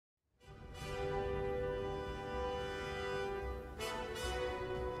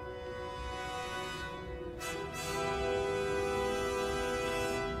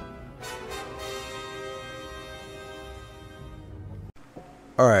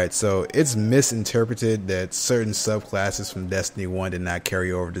Alright, so it's misinterpreted that certain subclasses from Destiny 1 did not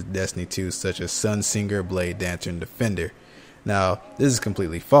carry over to Destiny 2, such as Sunsinger, Blade Dancer, and Defender. Now, this is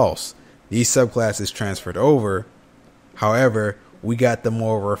completely false. These subclasses transferred over. However, we got the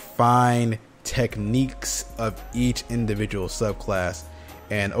more refined techniques of each individual subclass.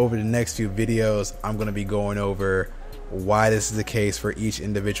 And over the next few videos, I'm going to be going over why this is the case for each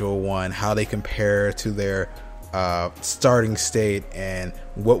individual one, how they compare to their starting state, and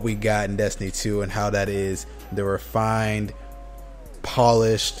what we got in Destiny 2, and how that is the refined,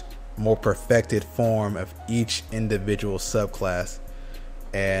 polished, more perfected form of each individual subclass.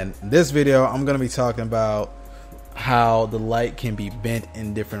 And this video, I'm going to be talking about how the light can be bent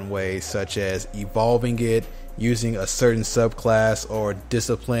in different ways, such as evolving it, using a certain subclass or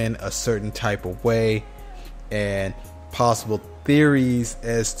discipline a certain type of way, and possible theories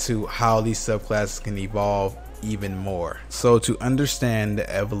as to how these subclasses can evolve even more. So to understand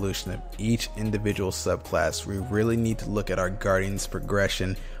the evolution of each individual subclass, we really need to look at our Guardian's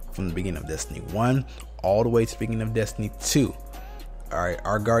progression from the beginning of Destiny 1 all the way to the beginning of Destiny 2. Alright,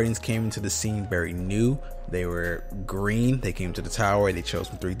 our Guardians came into the scene very new. They were green. They came to the tower. They chose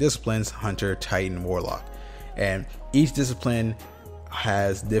from 3 disciplines: Hunter, Titan, Warlock. And each discipline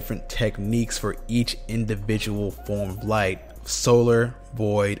has different techniques for each individual form of light: solar,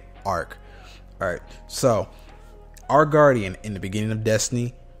 void, arc. Alright, so our Guardian in the beginning of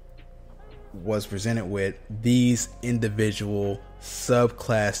Destiny was presented with these individual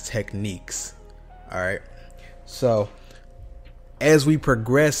subclass techniques. Alright, so as we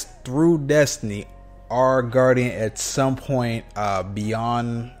progress through Destiny, our Guardian at some point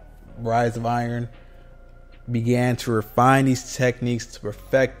beyond Rise of Iron began to refine these techniques to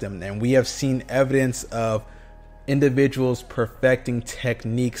perfect them, and we have seen evidence of individuals perfecting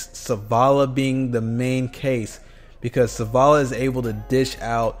techniques, Zavala being the main case, because Zavala is able to dish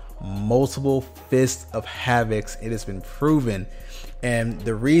out multiple Fists of Havocs. It has been proven, and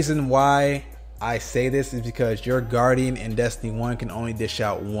the reason why I say this is because your Guardian in Destiny 1 can only dish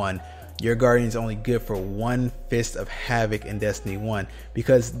out one. Your Guardian is only good for 1 Fist of Havoc in Destiny 1,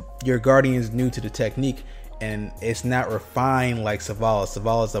 because your Guardian is new to the technique and it's not refined like Zavala.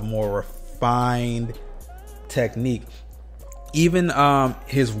 Zavala is a more refined technique. Even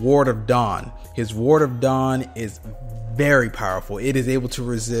his Ward of Dawn. His Ward of Dawn is very powerful. It is able to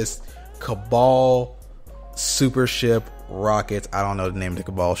resist Cabal super ship rockets. I don't know the name of the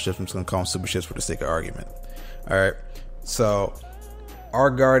Cabal ships. I'm just going to call them super ships for the sake of argument. Alright, so our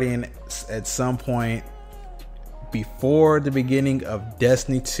Guardian at some point before the beginning of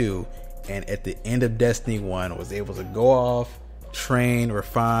Destiny 2 and at the end of Destiny 1 was able to go off, train,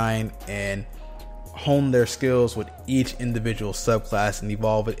 refine, and hone their skills with each individual subclass and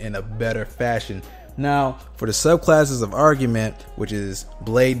evolve it in a better fashion. Now, for the subclasses of argument, which is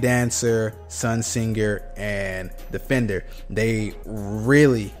Blade Dancer, Sunsinger, and Defender, they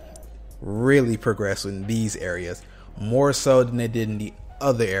really progress in these areas, more so than they did in the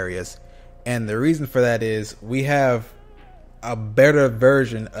other areas. And the reason for that is we have a better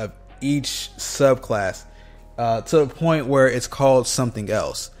version of each subclass to the point where it's called something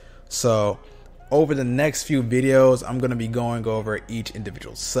else. So over the next few videos, I'm going to be going over each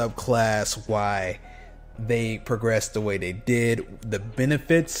individual subclass, why they progressed the way they did, the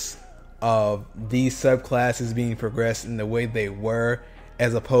benefits of these subclasses being progressed in the way they were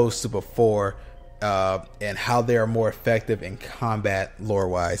as opposed to before, and how they are more effective in combat lore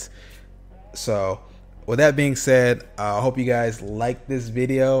wise. So with that being said, I hope you guys liked this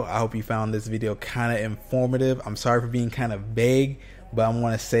video. I hope you found this video kind of informative. I'm sorry for being kind of vague, but I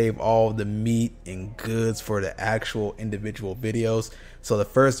want to save all the meat and goods for the actual individual videos. So the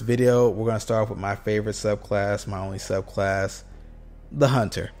first video, we're going to start off with my favorite subclass, my only subclass, the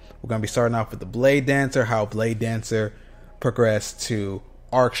Hunter. We're going to be starting off with the Blade Dancer, how Blade Dancer progressed to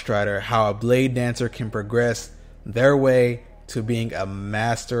Arc Strider, how a Blade Dancer can progress their way to being a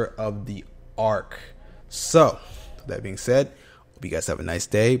master of the Arc. So, with that being said, hope you guys have a nice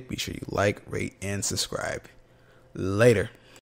day. Be sure you like, rate, and subscribe. Later.